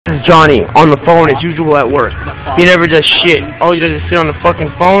Johnny on the phone as usual at work. He never does shit. All he does is sit on the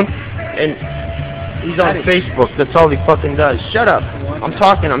fucking phone and he's on Facebook. That's all he fucking does. Shut up. I'm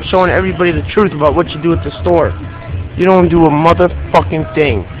talking. I'm showing everybody the truth about what you do at the store. You don't do a motherfucking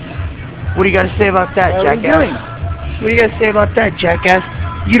thing. What do you got to say about that, jackass? What do you got to say about that, jackass?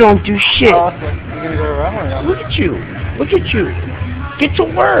 You don't do shit. You're gonna go around. Look at you. Look at you. Get to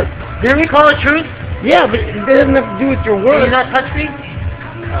work. Didn't we call it truth? Yeah, but it doesn't have to do with your work. Can you not touch me?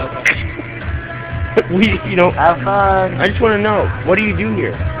 Have fun. I just want to know, what do you do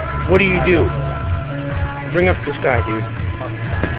here? What do you do? Bring up this guy, dude.